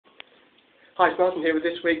Hi, it's Martin here with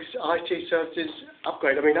this week's IT Services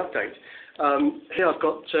update. Here I've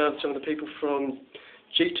got some of the people from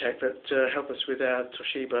GTEC that help us with our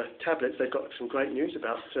Toshiba tablets. They've got some great news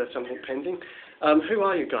about something pending. Who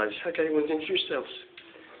are you guys? Okay, you want to introduce yourselves?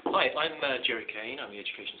 Hi, I'm Jerry Kane. I'm the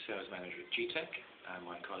Education Sales Manager at GTEC. And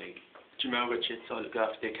my colleague Jamal Richards, I look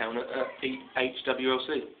after the account at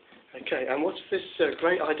HWLC. Okay, and what's this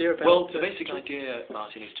great idea about? Well, the basic idea,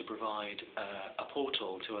 Martin, is to provide a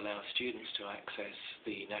portal to allow students to access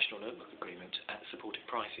the National Notebook Agreement at supported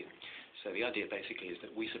pricing. So the idea basically is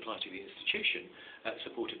that we supply to the institution at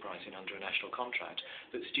supported pricing under a national contract,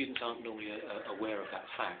 but students aren't normally aware of that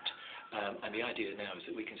fact. And the idea now is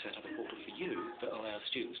that we can set up a portal for you that allows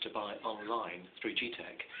students to buy online through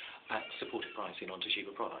GTEC at supported pricing on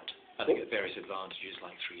Toshiba product. I think at various advantages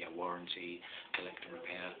like 3-year warranty, collect and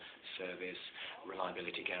repair service,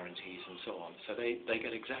 reliability guarantees and so on. So they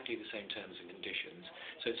get exactly the same terms and conditions.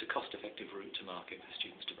 So it's a cost-effective route to market for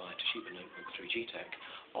students to buy a Toshiba notebook through GTEC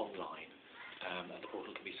online. And the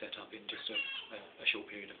portal can be set up in just a short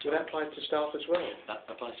period of time. Will that apply to staff as well? That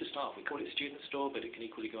applies to staff. We call it Student Store, but it can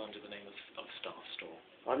equally go under the name of Staff Store.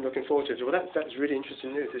 I'm looking forward to it. Well, that's really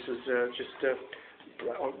interesting news. This is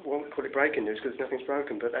I won't call it breaking news because nothing's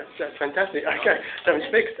broken, but that's fantastic. Okay, so it's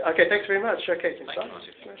fixed. Okay, thanks very much. Okay, thanks,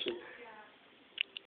 Martin.